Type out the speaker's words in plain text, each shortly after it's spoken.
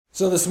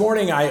So this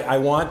morning I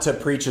want to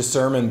preach a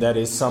sermon that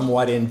is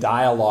somewhat in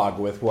dialogue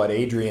with what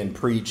Adrian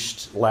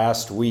preached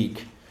last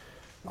week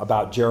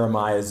about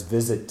Jeremiah's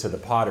visit to the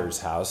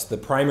potter's house. The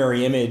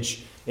primary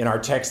image in our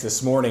text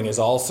this morning is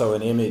also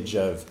an image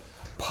of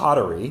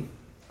pottery,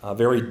 a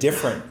very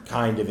different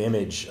kind of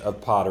image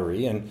of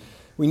pottery. And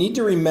we need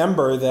to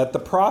remember that the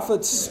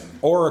prophet's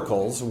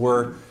oracles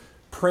were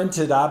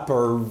printed up,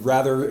 or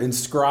rather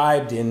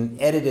inscribed in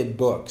edited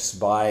books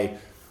by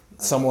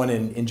someone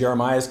in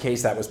Jeremiah's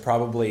case. That was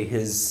probably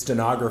his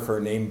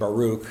stenographer named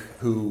Baruch,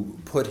 who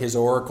put his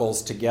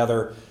oracles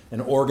together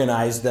and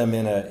organized them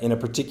in a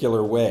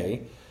particular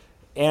way.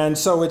 And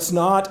so it's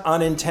not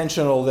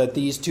unintentional that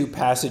these two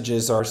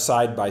passages are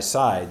side by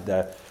side.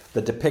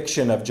 The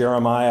depiction of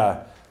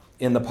Jeremiah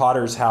in the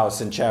potter's house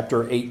in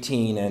chapter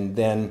 18, and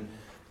then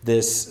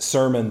this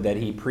sermon that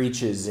he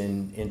preaches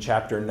in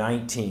chapter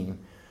 19.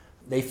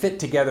 They fit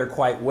together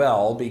quite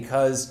well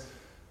because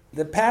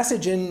the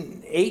passage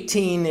in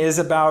 18 is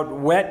about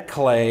wet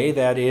clay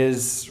that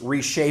is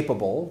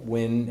reshapeable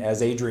when,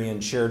 as Adrian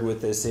shared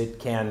with us, it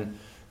can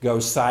go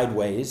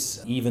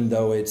sideways, even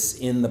though it's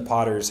in the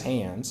potter's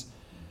hands,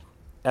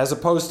 as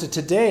opposed to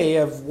today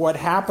of what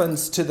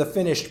happens to the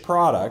finished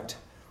product,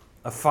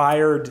 a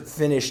fired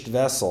finished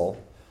vessel,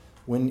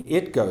 when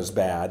it goes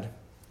bad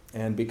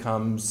and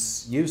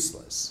becomes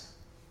useless.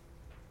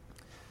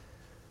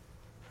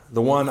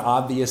 The one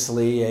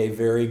obviously a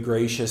very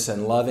gracious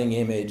and loving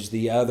image,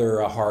 the other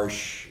a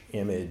harsh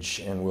image,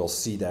 and we'll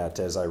see that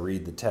as I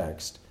read the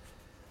text.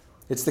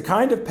 It's the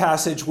kind of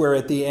passage where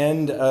at the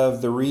end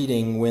of the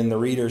reading, when the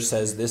reader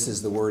says, "This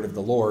is the word of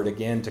the Lord,"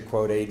 again to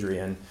quote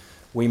Adrian,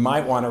 we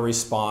might want to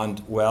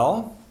respond,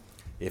 "Well,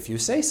 if you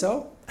say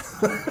so,"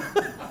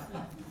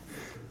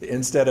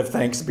 instead of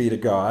 "Thanks be to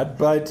God."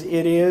 But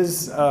it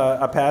is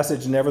a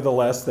passage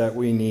nevertheless that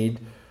we need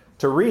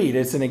to read.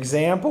 It's an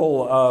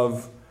example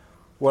of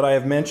what I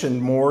have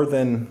mentioned more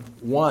than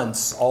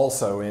once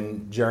also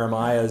in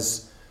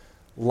Jeremiah's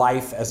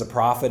life as a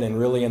prophet, and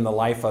really in the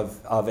life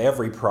of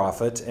every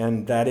prophet,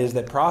 and that is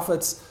that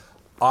prophets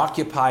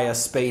occupy a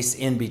space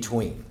in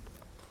between.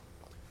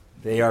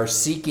 They are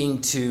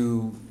seeking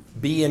to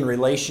be in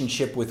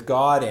relationship with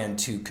God and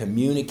to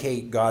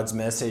communicate God's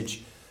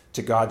message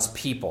to God's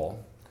people.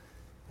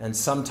 And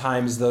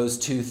sometimes those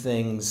two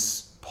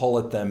things pull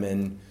at them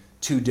in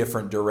two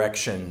different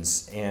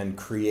directions and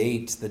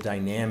create the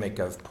dynamic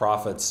of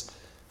prophets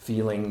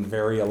feeling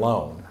very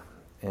alone.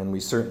 And we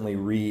certainly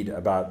read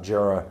about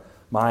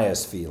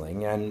Jeremiah's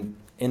feeling. And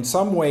in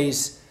some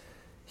ways,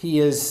 he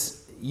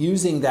is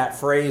using that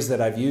phrase that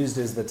I've used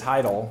as the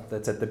title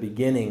that's at the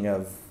beginning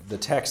of the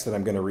text that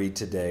I'm going to read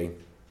today.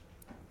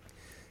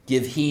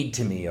 Give heed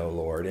to me, O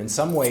Lord. In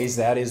some ways,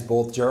 that is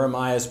both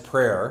Jeremiah's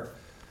prayer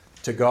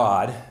to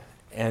God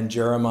and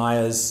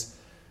Jeremiah's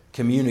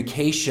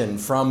communication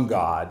from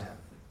God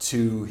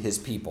to his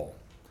people.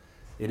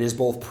 It is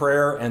both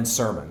prayer and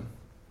sermon,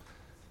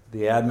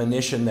 the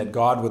admonition that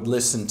God would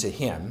listen to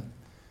him,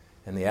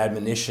 and the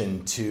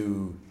admonition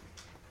to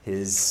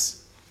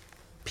his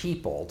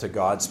people, to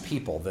God's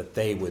people, that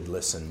they would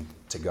listen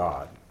to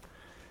God.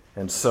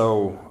 And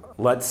so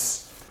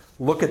let's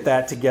look at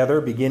that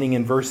together, beginning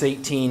in verse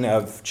 18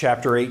 of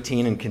chapter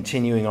 18 and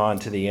continuing on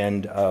to the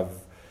end of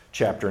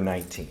chapter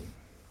 19.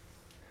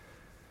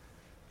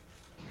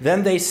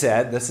 Then they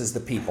said, this is the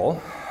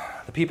people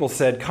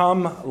said,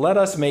 "Come, let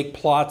us make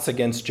plots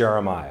against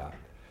Jeremiah.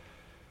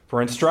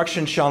 For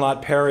instruction shall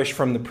not perish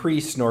from the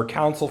priest, nor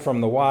counsel from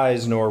the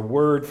wise, nor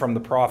word from the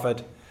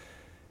prophet."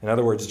 In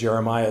other words,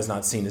 Jeremiah is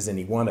not seen as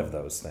any one of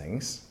those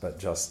things, but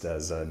just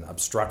as an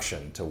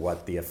obstruction to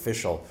what the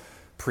official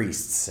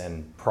priests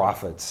and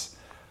prophets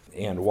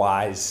and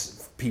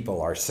wise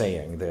people are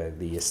saying,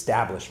 the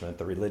establishment,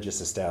 the religious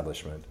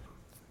establishment.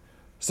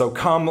 "So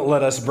come,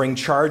 let us bring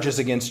charges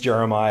against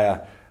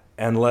Jeremiah,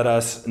 and let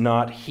us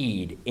not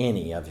heed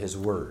any of his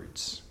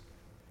words."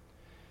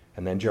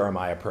 And then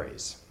Jeremiah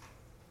prays.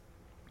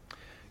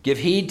 "Give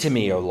heed to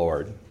me, O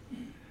Lord,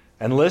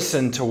 and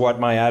listen to what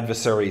my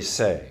adversaries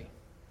say.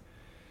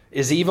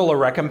 Is evil a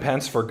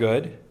recompense for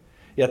good?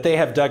 Yet they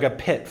have dug a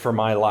pit for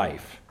my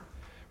life.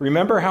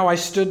 Remember how I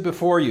stood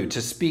before you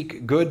to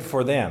speak good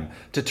for them,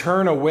 to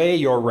turn away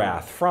your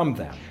wrath from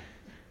them.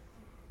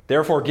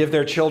 Therefore give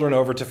their children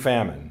over to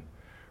famine.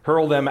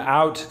 Hurl them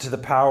out to the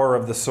power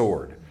of the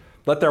sword.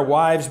 Let their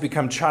wives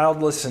become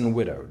childless and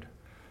widowed.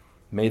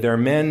 May their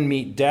men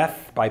meet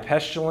death by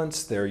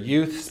pestilence, their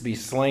youths be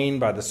slain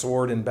by the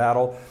sword in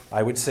battle."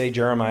 I would say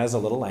Jeremiah's a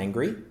little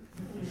angry.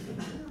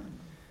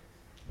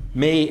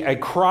 "May a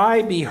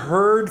cry be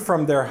heard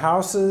from their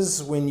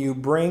houses when you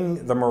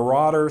bring the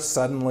marauder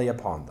suddenly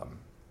upon them.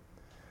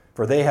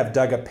 For they have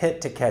dug a pit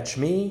to catch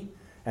me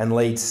and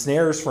laid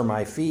snares for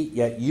my feet,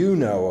 yet you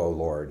know, O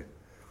Lord,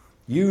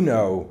 you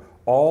know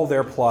all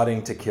their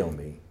plotting to kill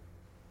me.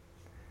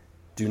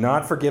 Do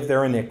not forgive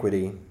their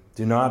iniquity.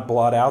 Do not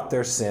blot out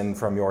their sin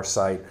from your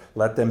sight.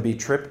 Let them be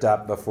tripped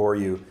up before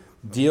you.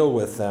 Deal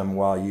with them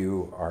while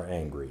you are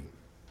angry.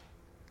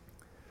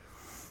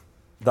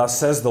 Thus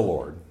says the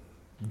Lord,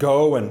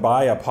 go and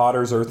buy a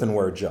potter's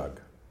earthenware jug.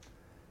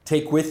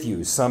 Take with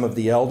you some of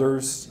the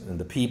elders and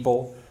the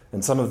people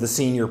and some of the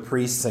senior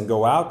priests and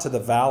go out to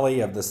the valley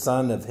of the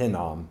son of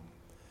Hinnom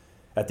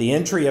at the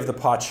entry of the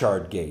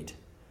potsherd gate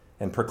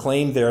and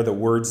proclaim there the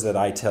words that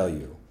I tell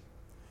you.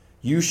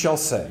 You shall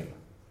say,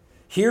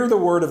 hear the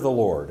word of the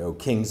Lord, O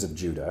kings of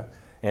Judah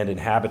and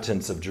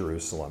inhabitants of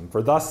Jerusalem.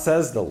 For thus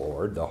says the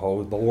Lord, the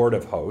Lord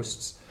of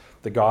hosts,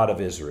 the God of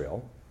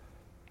Israel,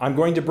 I'm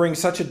going to bring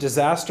such a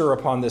disaster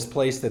upon this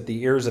place that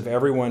the ears of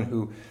everyone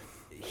who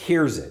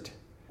hears it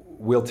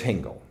will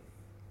tingle.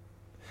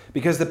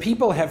 Because the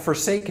people have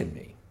forsaken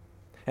me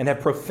and have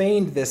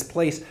profaned this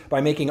place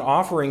by making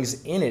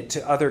offerings in it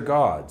to other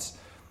gods,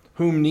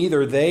 whom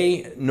neither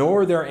they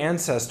nor their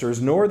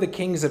ancestors nor the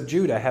kings of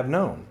Judah have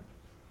known.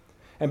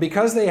 And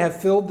because they have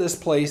filled this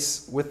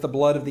place with the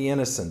blood of the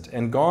innocent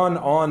and gone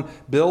on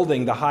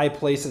building the high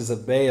places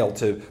of Baal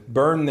to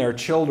burn their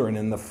children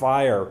in the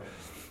fire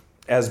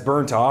as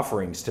burnt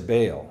offerings to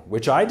Baal,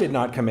 which I did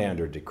not command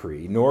or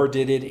decree, nor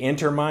did it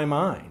enter my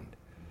mind.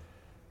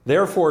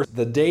 Therefore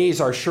the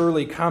days are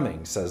surely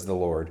coming, says the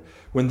Lord,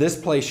 when this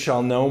place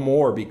shall no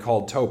more be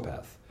called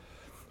Topheth,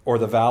 or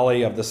the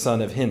valley of the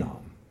son of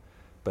Hinnom,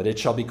 but it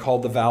shall be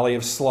called the valley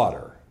of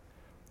slaughter.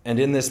 And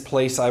in this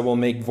place I will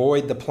make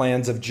void the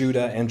plans of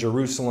Judah and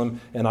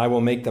Jerusalem, and I will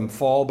make them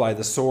fall by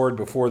the sword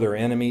before their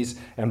enemies,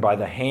 and by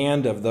the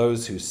hand of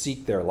those who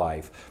seek their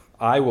life.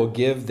 I will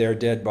give their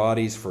dead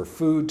bodies for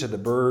food to the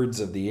birds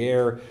of the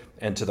air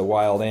and to the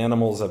wild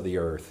animals of the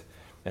earth.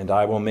 And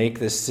I will make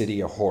this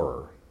city a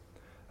horror,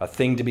 a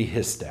thing to be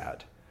hissed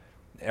at.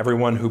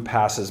 Everyone who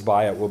passes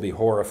by it will be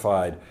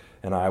horrified,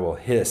 and I will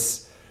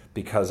hiss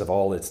because of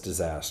all its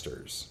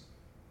disasters.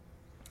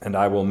 And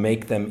I will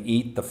make them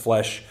eat the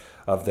flesh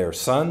of their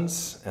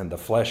sons and the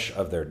flesh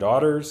of their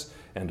daughters,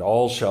 and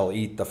all shall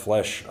eat the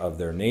flesh of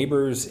their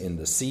neighbors in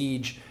the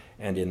siege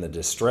and in the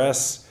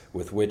distress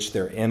with which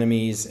their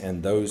enemies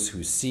and those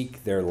who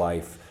seek their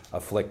life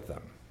afflict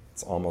them.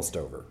 It's almost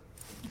over.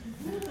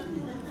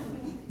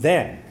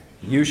 Then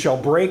you shall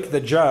break the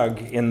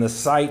jug in the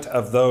sight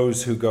of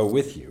those who go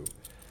with you,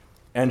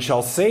 and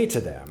shall say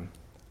to them,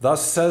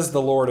 thus says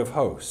the Lord of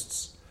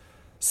hosts,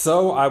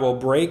 so I will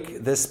break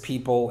this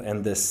people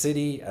and this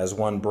city as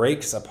one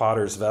breaks a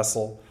potter's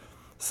vessel,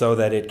 so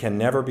that it can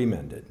never be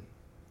mended.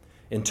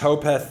 In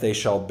Topheth they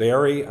shall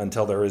bury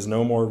until there is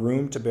no more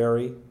room to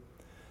bury.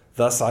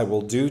 Thus I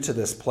will do to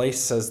this place,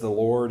 says the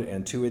Lord,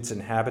 and to its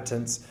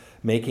inhabitants,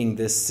 making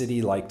this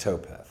city like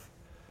Topheth.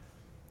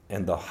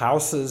 And the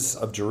houses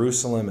of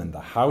Jerusalem and the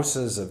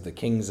houses of the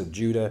kings of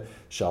Judah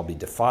shall be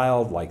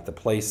defiled like the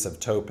place of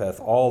Topheth,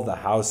 all the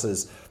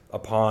houses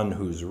upon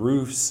whose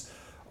roofs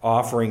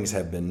offerings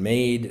have been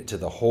made to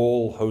the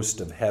whole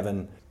host of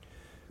heaven,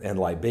 and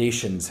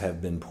libations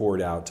have been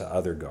poured out to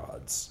other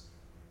gods.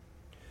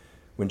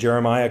 When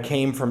Jeremiah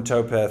came from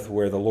Topheth,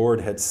 where the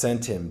Lord had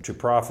sent him to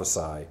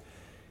prophesy,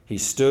 he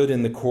stood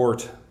in the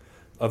court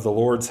of the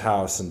Lord's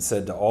house and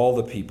said to all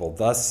the people,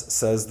 thus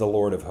says the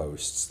Lord of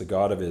hosts, the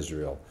God of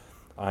Israel,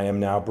 I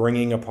am now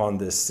bringing upon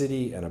this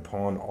city and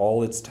upon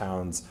all its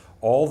towns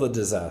all the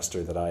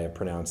disaster that I have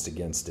pronounced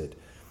against it,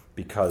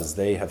 because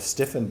they have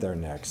stiffened their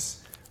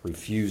necks,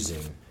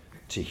 refusing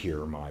to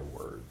hear my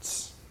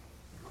words.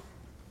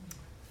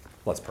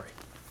 Let's pray.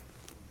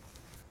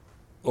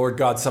 Lord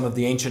God, some of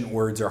the ancient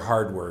words are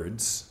hard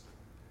words,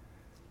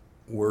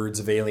 words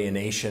of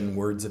alienation,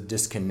 words of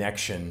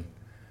disconnection,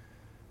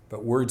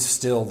 but words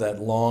still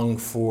that long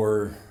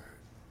for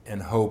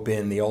and hope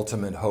in the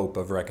ultimate hope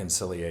of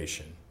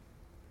reconciliation.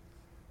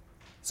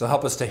 So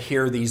help us to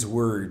hear these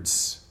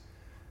words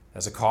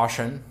as a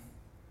caution,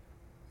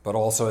 but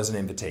also as an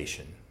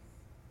invitation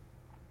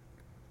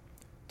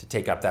to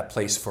take up that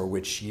place for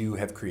which you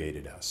have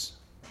created us.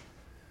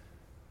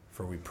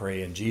 For we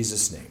pray in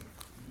Jesus' name.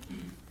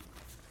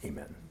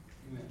 Amen.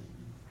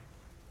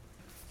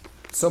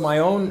 So my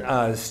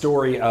own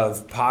story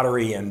of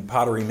pottery and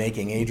pottery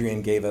making,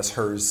 Adrian gave us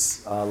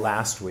hers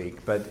last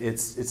week, but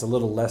it's a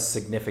little less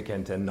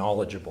significant and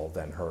knowledgeable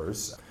than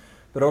hers.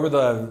 But over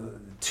the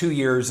 2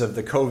 years of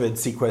the COVID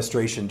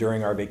sequestration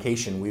during our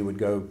vacation, we would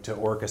go to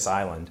Orcas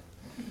Island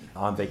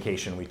on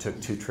vacation. We took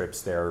 2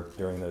 trips there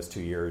during those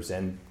 2 years,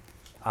 and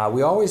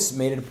we always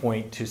made it a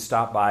point to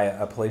stop by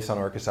a place on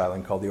Orcas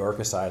Island called the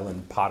Orcas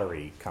Island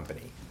Pottery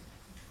Company,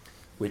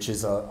 which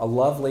is a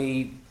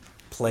lovely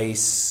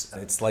place.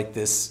 It's like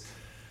this,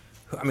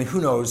 I mean,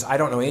 who knows? I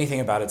don't know anything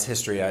about its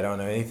history. I don't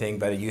know anything,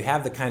 but you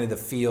have the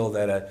feel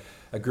that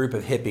a group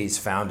of hippies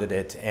founded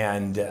it,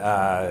 and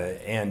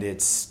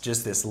it's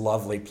just this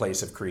lovely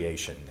place of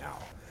creation now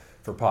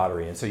for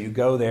pottery. And so you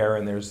go there,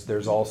 and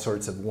there's all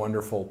sorts of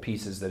wonderful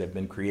pieces that have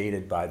been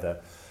created by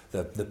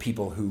the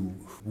people who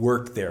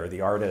work there,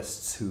 the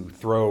artists who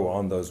throw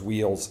on those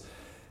wheels.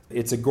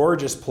 It's a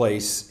gorgeous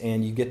place,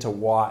 and you get to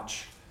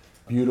watch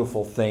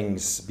beautiful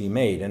things be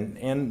made.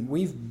 And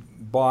we've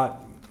bought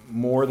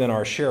more than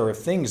our share of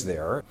things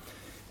there.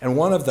 And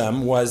one of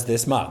them was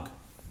this mug.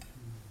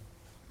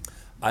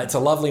 It's a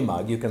lovely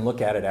mug. You can look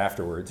at it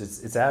afterwards.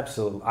 It's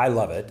absolute. I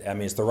love it. I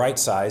mean, it's the right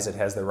size. It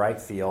has the right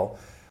feel.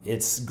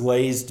 It's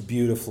glazed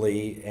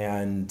beautifully,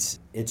 and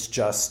it's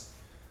just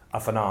a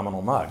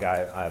phenomenal mug.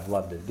 I've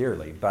loved it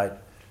dearly.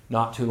 But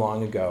not too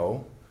long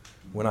ago,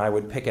 when I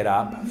would pick it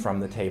up from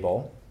the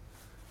table,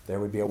 there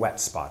would be a wet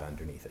spot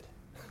underneath it.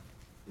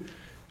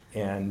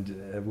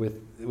 And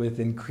with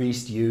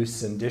increased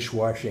use and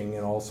dishwashing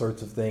and all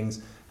sorts of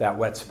things, that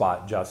wet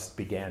spot just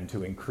began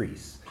to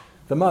increase.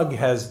 The mug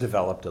has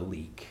developed a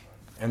leak.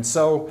 And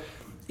so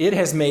it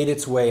has made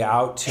its way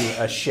out to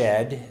a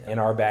shed in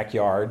our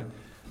backyard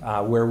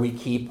where we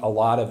keep a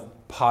lot of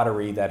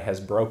pottery that has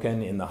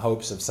broken in the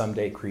hopes of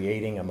someday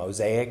creating a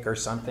mosaic or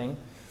something.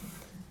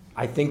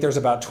 I think there's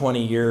about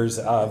 20 years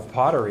of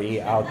pottery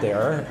out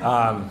there.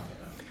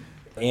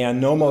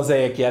 And no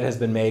mosaic yet has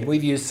been made.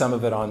 We've used some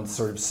of it on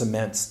sort of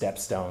cement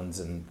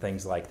stepstones and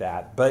things like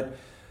that. But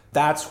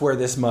that's where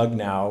this mug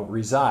now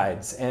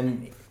resides.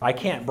 And I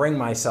can't bring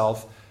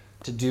myself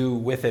to do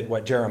with it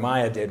what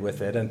Jeremiah did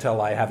with it until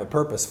I have a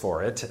purpose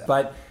for it.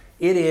 But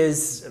it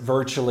is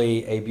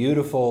virtually a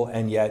beautiful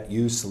and yet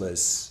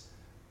useless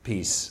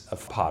piece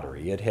of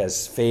pottery. It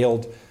has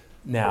failed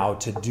now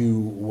to do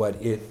what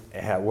it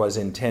was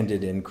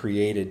intended and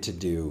created to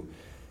do.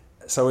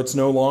 So it's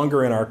no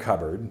longer in our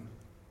cupboard.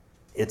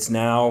 It's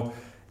now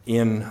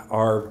in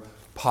our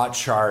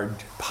potsherd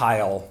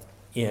pile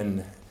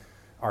in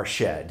our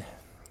shed.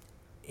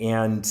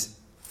 And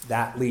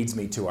that leads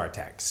me to our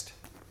text.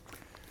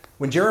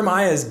 When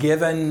Jeremiah is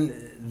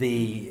given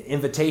the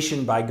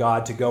invitation by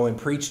God to go and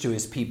preach to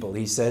his people,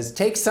 he says,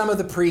 take some of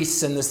the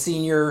priests and the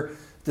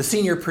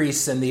senior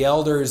priests and the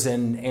elders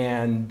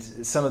and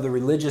some of the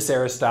religious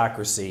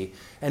aristocracy,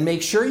 and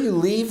make sure you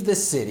leave the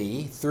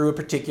city through a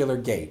particular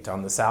gate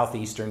on the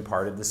southeastern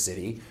part of the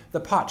city, the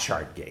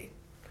Potsherd Gate.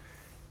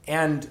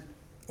 And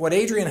what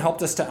Adrian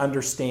helped us to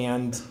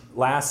understand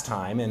last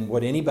time, and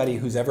what anybody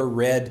who's ever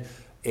read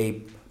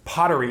a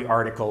pottery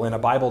article in a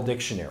Bible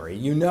dictionary,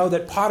 you know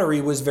that pottery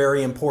was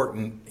very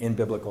important in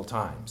biblical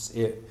times.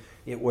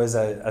 It was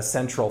a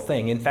central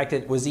thing. In fact,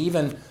 it was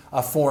even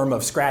a form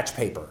of scratch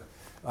paper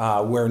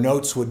where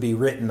notes would be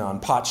written on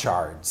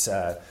potsherds.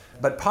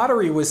 But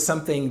pottery was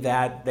something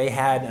that they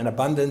had an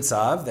abundance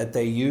of, that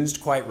they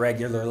used quite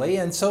regularly,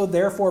 and so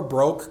therefore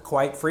broke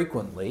quite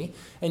frequently.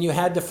 And you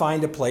had to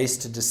find a place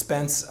to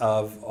dispense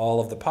of all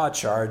of the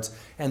potsherds,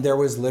 and there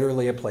was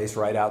literally a place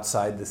right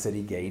outside the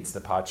city gates, the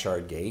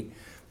Potsherd Gate,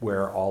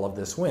 where all of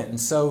this went. And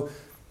so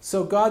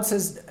God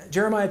says,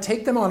 Jeremiah,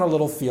 take them on a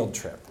little field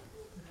trip.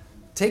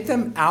 Take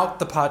them out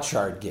the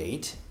Potsherd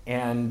Gate.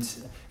 And,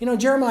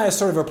 Jeremiah is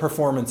sort of a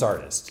performance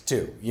artist,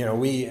 too.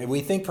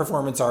 We think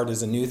performance art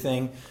is a new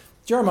thing.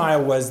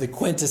 Jeremiah was the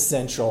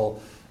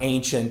quintessential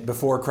ancient,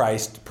 before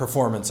Christ,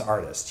 performance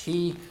artist.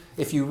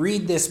 If you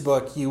read this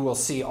book, you will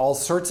see all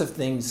sorts of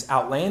things,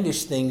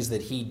 outlandish things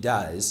that he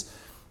does.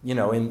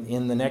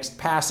 In the next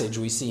passage,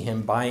 we see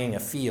him buying a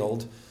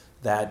field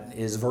that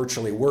is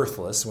virtually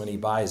worthless when he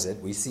buys it.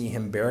 We see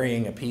him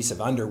burying a piece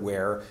of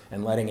underwear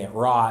and letting it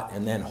rot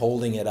and then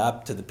holding it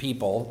up to the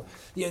people.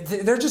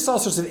 There are just all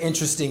sorts of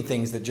interesting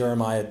things that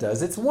Jeremiah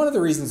does. It's one of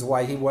the reasons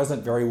why he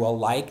wasn't very well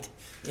liked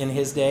in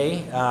his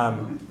day,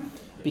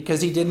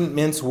 because he didn't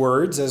mince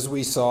words, as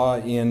we saw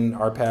in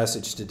our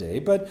passage today.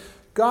 But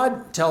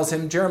God tells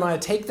him, Jeremiah,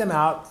 take them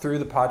out through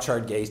the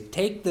Potsherd Gate.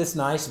 Take this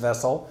nice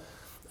vessel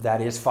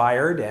that is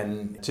fired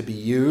and to be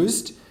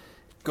used.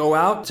 Go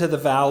out to the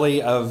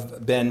valley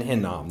of Ben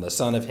Hinnom, the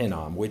son of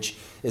Hinnom, which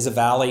is a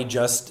valley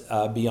just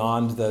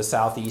beyond the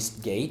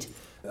southeast gate,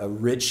 a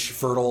rich,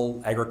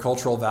 fertile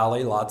agricultural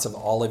valley, lots of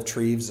olive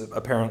trees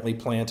apparently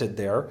planted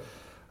there,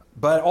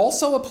 but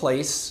also a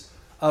place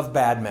of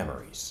bad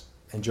memories.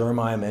 And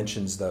Jeremiah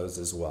mentions those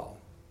as well.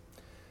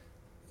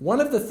 One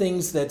of the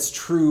things that's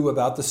true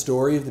about the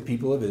story of the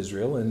people of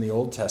Israel in the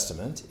Old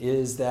Testament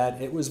is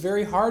that it was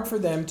very hard for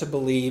them to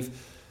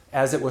believe,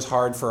 as it was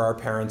hard for our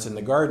parents in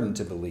the garden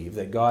to believe,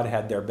 that God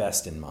had their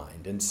best in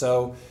mind. And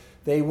so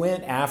they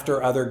went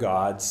after other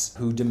gods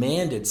who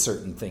demanded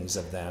certain things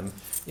of them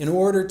in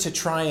order to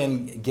try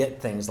and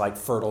get things like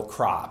fertile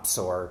crops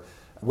or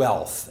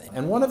wealth.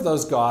 And one of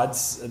those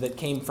gods that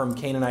came from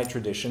Canaanite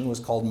tradition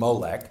was called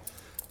Molech.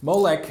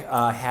 Molech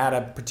had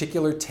a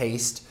particular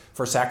taste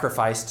for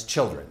sacrificed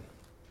children.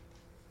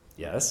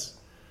 Yes,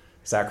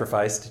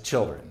 sacrificed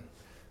children,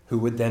 who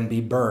would then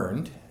be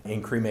burned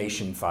in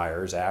cremation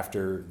fires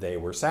after they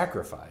were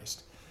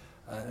sacrificed.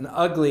 An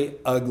ugly,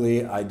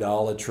 ugly,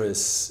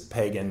 idolatrous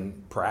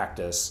pagan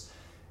practice.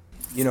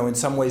 In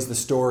some ways, the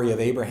story of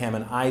Abraham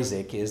and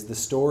Isaac is the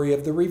story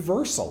of the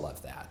reversal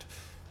of that,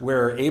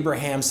 where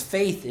Abraham's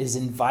faith is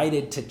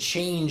invited to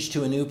change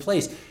to a new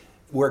place,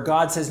 where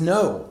God says,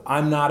 no,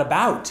 I'm not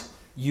about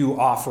you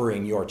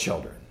offering your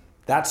children.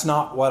 That's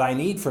not what I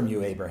need from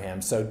you,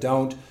 Abraham, so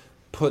don't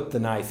put the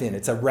knife in.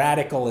 It's a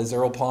radical, as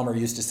Earl Palmer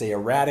used to say, a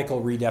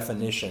radical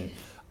redefinition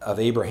of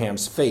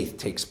Abraham's faith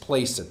takes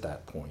place at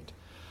that point.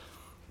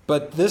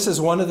 But this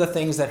is one of the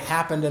things that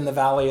happened in the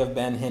valley of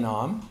Ben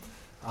Hinnom,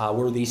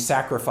 were these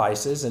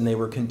sacrifices, and they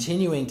were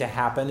continuing to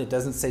happen. It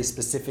doesn't say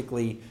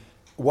specifically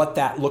what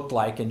that looked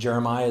like in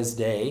Jeremiah's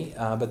day,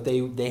 but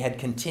they had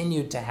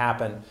continued to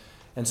happen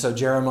And so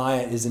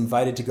Jeremiah is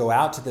invited to go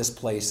out to this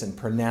place and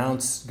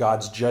pronounce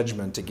God's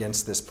judgment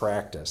against this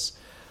practice.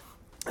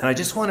 And I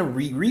just want to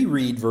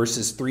reread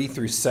verses 3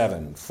 through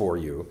 7 for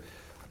you,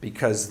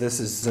 because this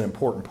is an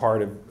important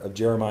part of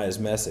Jeremiah's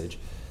message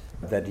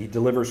that he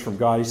delivers from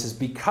God. He says,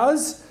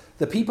 "Because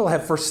the people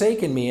have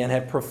forsaken me and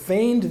have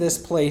profaned this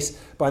place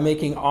by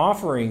making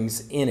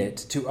offerings in it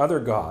to other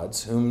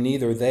gods, whom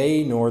neither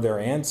they nor their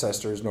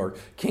ancestors nor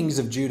kings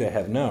of Judah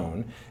have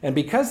known, and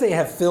because they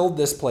have filled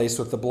this place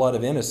with the blood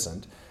of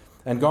innocent,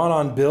 and gone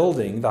on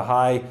building the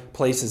high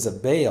places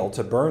of Baal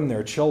to burn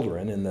their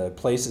children in the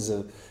places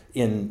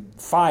in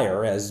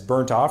fire as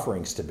burnt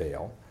offerings to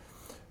Baal,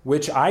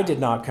 which I did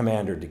not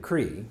command or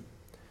decree,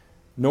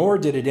 nor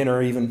did it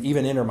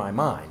even enter my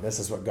mind." This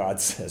is what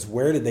God says.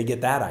 Where did they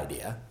get that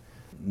idea?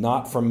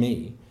 Not from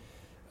me.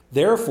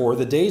 "Therefore,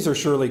 the days are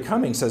surely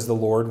coming, says the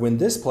Lord, when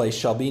this place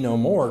shall be no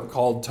more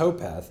called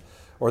Topheth,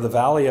 or the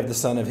valley of the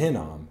son of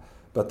Hinnom,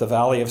 but the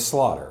valley of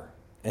slaughter.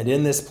 And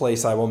in this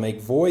place I will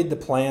make void the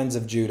plans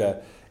of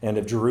Judah and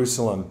of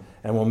Jerusalem,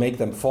 and will make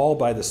them fall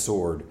by the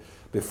sword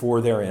before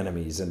their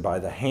enemies, and by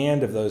the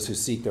hand of those who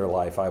seek their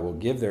life I will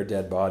give their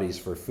dead bodies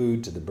for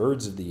food to the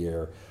birds of the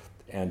air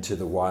and to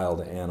the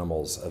wild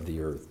animals of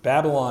the earth."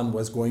 Babylon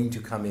was going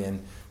to come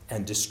in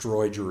and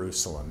destroy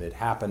Jerusalem. It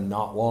happened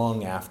not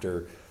long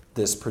after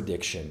this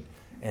prediction,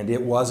 and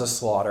it was a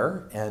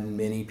slaughter, and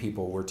many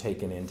people were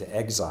taken into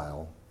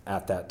exile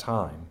at that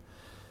time.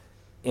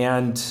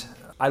 And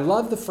I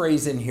love the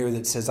phrase in here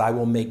that says, "I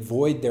will make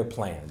void their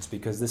plans,"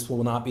 because this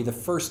will not be the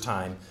first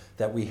time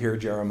that we hear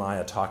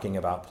Jeremiah talking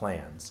about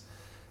plans.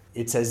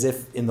 It's as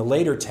if in the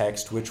later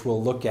text, which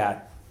we'll look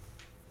at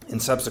in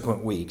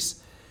subsequent weeks,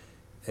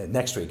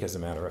 next week as a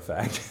matter of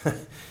fact,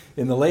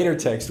 in the later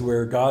text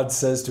where God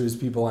says to his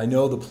people, "I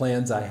know the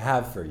plans I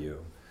have for you."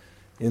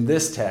 In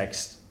this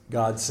text,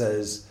 God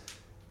says,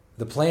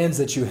 the plans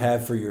that you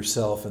have for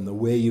yourself and the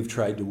way you've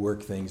tried to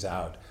work things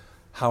out,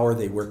 how are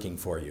they working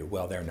for you?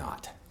 Well, they're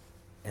not.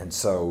 And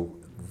so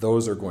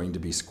those are going to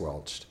be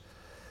squelched.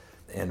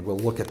 And we'll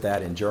look at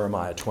that in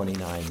Jeremiah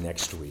 29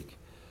 next week.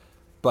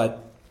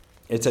 But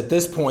it's at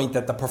this point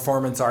that the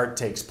performance art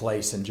takes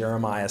place, and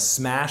Jeremiah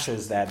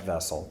smashes that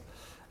vessel,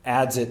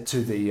 adds it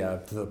to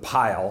the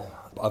pile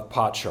of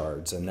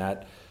potsherds, and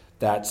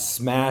that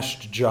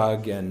smashed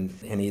jug, and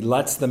he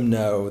lets them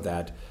know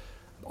that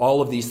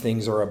all of these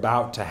things are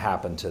about to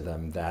happen to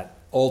them, that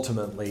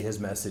ultimately his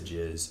message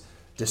is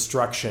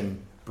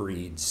destruction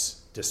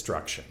breeds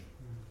destruction.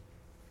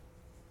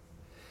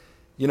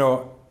 You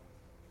know,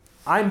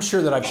 I'm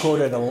sure that I've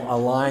quoted a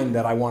line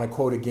that I want to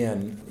quote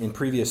again in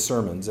previous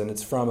sermons, and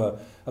it's from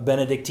a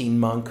Benedictine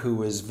monk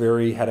who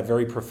had a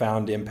very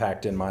profound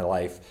impact in my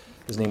life.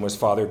 His name was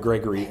Father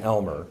Gregory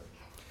Elmer.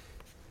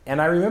 And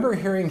I remember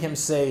hearing him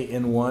say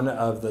in one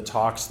of the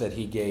talks that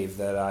he gave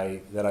that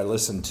I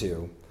listened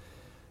to,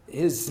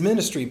 his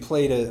ministry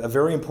played a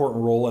very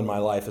important role in my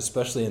life,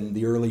 especially in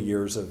the early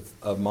years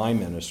of my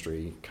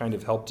ministry. It kind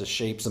of helped to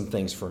shape some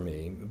things for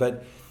me.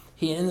 But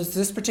in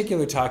this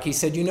particular talk, he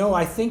said,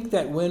 I think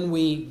that when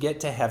we get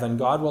to heaven,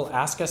 God will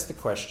ask us the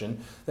question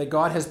that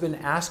God has been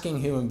asking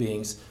human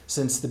beings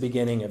since the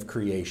beginning of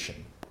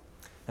creation.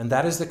 And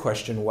that is the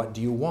question, what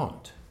do you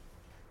want?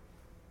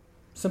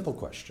 Simple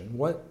question.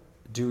 What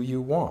do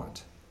you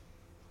want?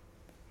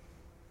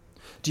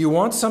 Do you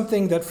want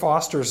something that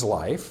fosters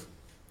life,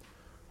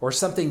 or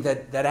something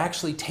that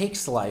actually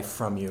takes life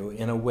from you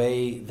in a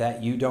way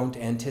that you don't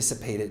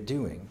anticipate it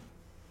doing?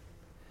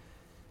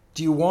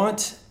 Do you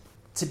want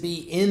to be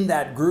in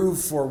that groove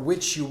for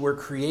which you were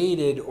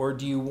created, or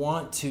do you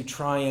want to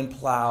try and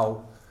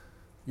plow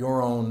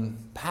your own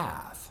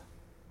path?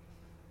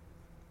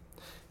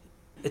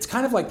 It's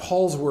kind of like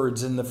Paul's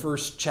words in the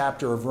first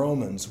chapter of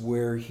Romans,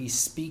 where he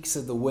speaks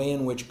of the way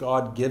in which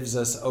God gives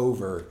us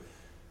over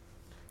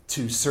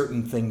to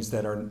certain things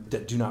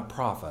that do not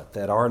profit,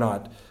 that are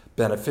not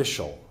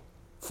beneficial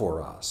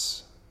for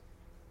us.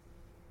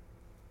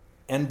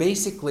 And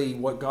basically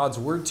what God's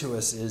word to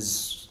us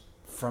is,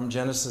 from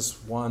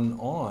Genesis 1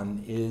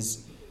 on,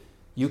 is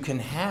you can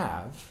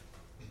have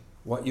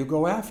what you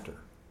go after.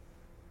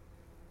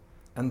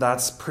 And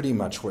that's pretty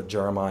much what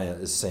Jeremiah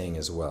is saying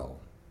as well.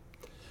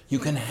 You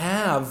can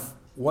have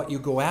what you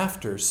go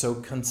after, so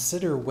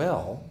consider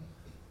well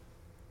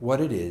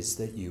what it is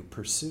that you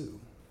pursue.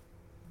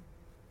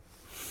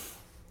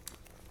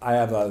 I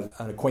have an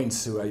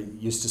acquaintance who I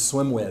used to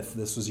swim with.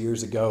 This was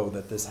years ago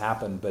that this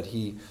happened, but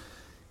he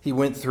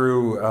went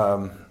through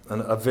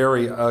a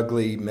very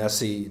ugly,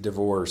 messy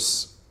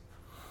divorce.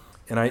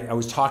 And I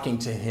was talking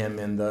to him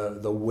in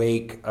the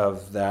wake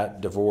of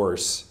that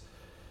divorce.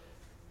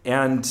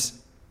 And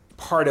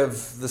part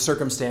of the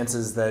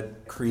circumstances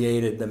that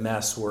created the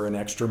mess were an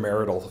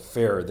extramarital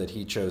affair that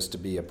he chose to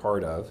be a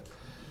part of.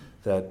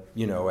 That,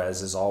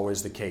 as is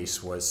always the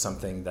case, was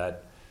something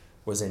that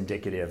was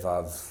indicative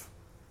of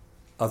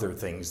other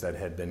things that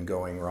had been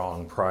going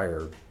wrong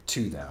prior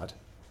to that.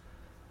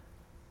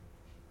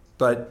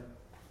 But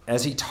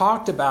as he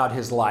talked about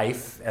his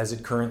life as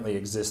it currently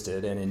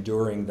existed and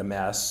enduring the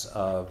mess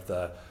of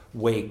the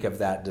wake of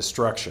that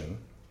destruction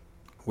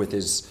with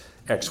his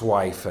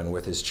ex-wife and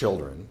with his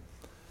children,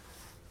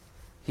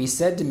 he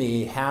said to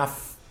me,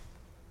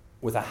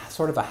 with a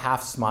sort of a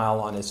half smile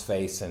on his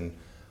face and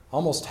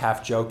almost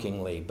half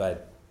jokingly,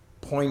 but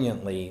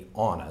poignantly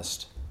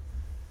honest,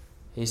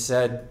 he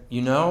said,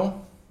 "You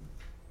know,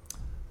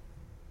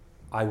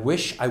 I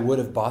wish I would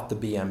have bought the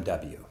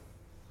BMW."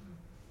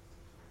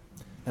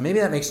 Now, maybe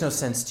that makes no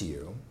sense to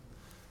you,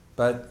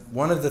 but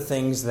one of the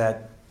things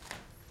that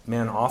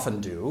men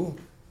often do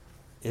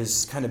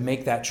is kind of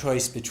make that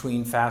choice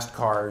between fast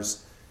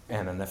cars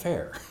and an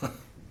affair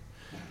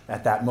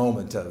at that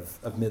moment of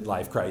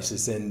midlife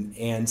crisis.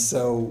 And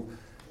so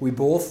we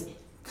both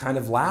kind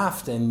of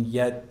laughed, and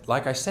yet,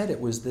 like I said,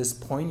 it was this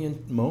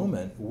poignant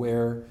moment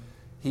where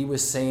he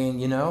was saying,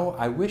 you know,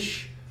 I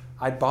wish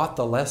I'd bought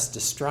the less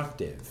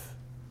destructive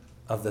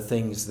of the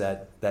things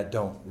that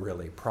don't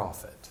really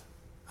profit.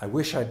 I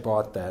wish I'd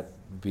bought that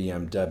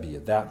BMW.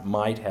 That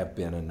might have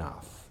been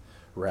enough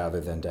rather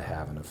than to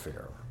have an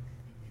affair.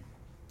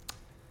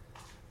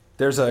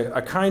 There's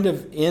a kind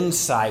of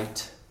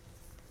insight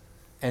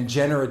and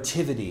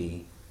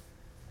generativity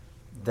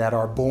that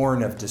are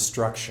born of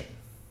destruction.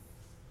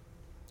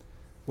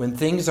 When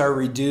things are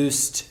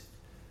reduced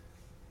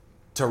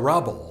to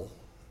rubble,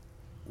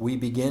 we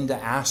begin to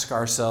ask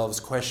ourselves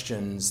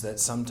questions that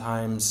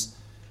sometimes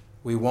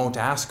we won't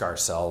ask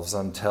ourselves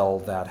until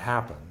that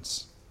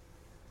happens.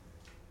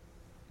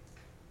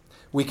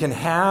 We can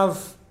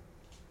have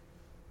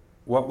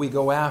what we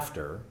go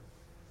after,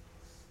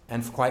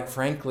 and quite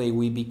frankly,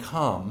 we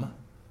become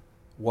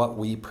what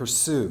we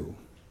pursue.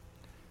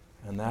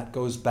 And that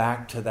goes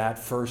back to that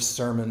first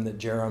sermon that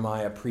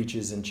Jeremiah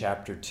preaches in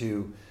chapter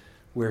 2,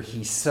 where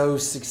he so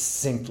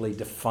succinctly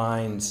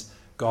defines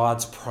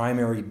God's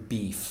primary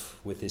beef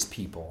with his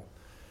people.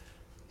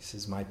 He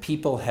says, "My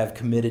people have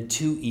committed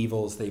two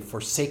evils. They've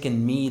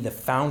forsaken me, the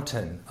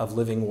fountain of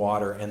living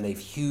water, and they've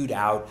hewed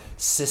out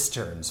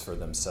cisterns for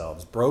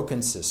themselves,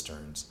 broken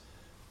cisterns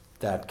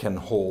that can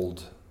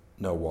hold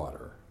no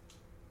water."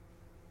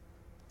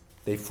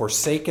 They've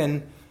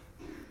forsaken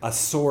a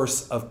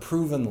source of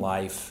proven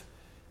life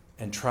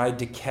and tried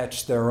to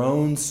catch their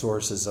own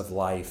sources of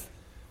life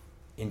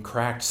in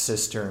cracked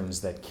cisterns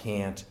that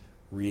can't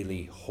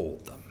really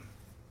hold them.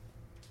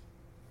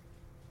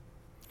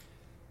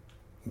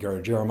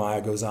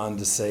 Jeremiah goes on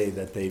to say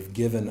that they've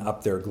given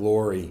up their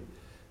glory,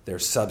 their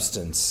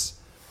substance,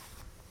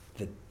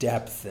 the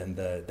depth and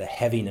the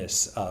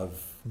heaviness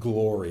of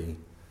glory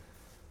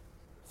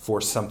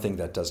for something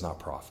that does not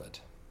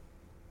profit.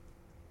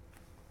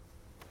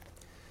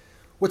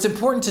 What's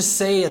important to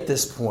say at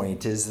this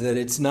point is that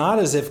it's not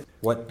as if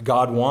what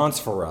God wants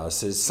for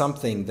us is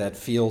something that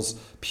feels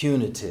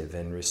punitive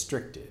and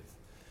restrictive,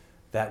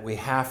 that we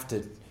have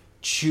to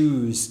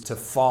choose to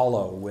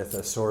follow with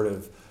a sort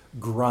of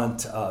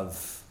grunt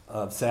of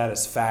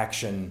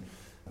satisfaction,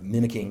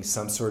 mimicking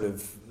some sort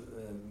of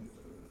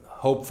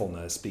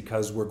hopefulness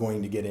because we're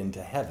going to get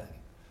into heaven.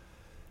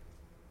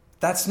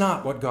 That's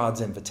not what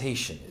God's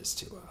invitation is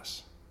to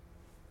us.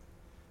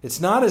 It's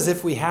not as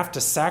if we have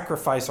to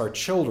sacrifice our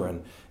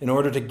children in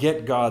order to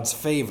get God's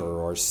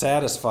favor or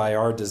satisfy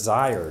our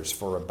desires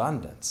for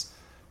abundance.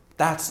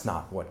 That's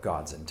not what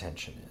God's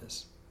intention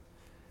is.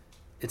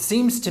 It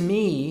seems to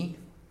me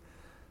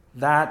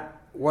that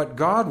what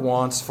God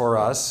wants for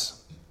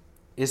us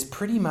is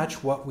pretty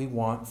much what we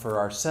want for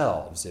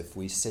ourselves if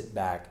we sit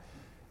back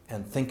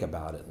and think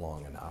about it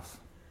long enough.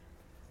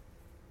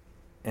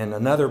 And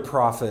another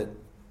prophet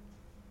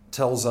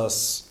tells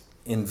us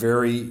in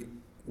very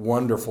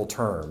wonderful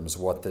terms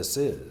what this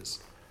is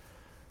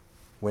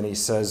when he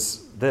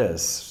says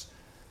this,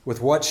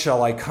 "With what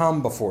shall I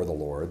come before the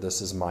Lord,"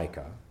 this is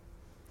Micah,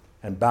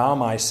 "and bow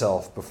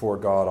myself before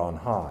God on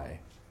high?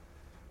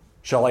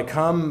 Shall I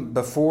come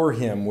before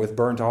him with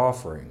burnt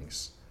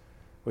offerings,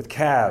 with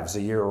calves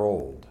a year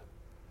old?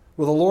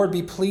 Will the Lord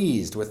be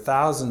pleased with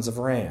thousands of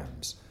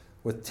rams,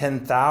 with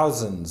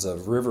 10,000s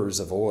of rivers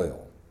of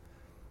oil?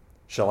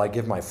 Shall I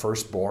give my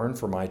firstborn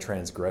for my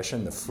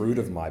transgression, the fruit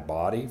of my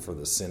body for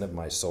the sin of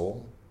my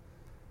soul?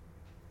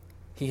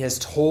 He has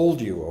told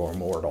you, O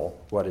mortal,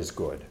 what is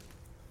good.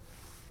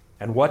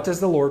 And what does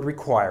the Lord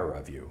require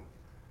of you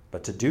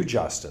but to do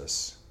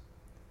justice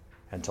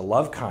and to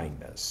love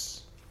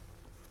kindness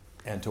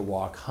and to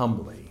walk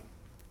humbly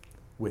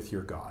with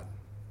your God?"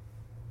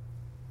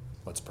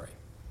 Let's pray.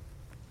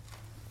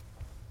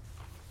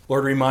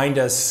 Lord, remind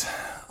us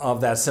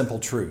of that simple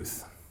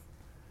truth,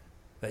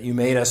 that you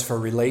made us for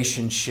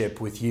relationship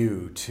with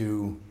you,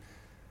 to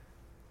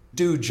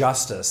do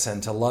justice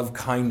and to love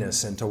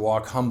kindness and to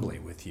walk humbly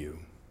with you.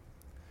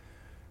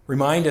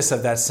 Remind us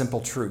of that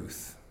simple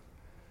truth,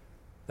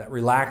 that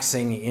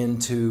relaxing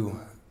into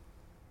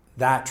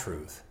that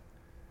truth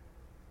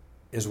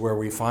is where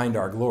we find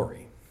our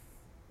glory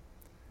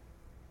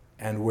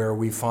and where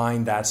we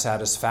find that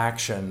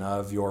satisfaction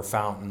of your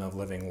fountain of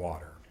living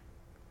water.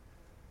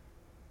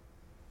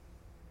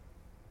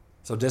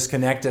 So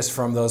disconnect us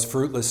from those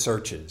fruitless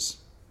searches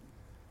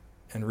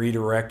and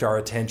redirect our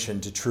attention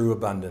to true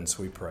abundance,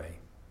 we pray.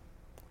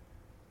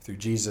 Through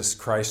Jesus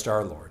Christ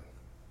our Lord.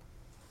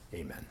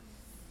 Amen.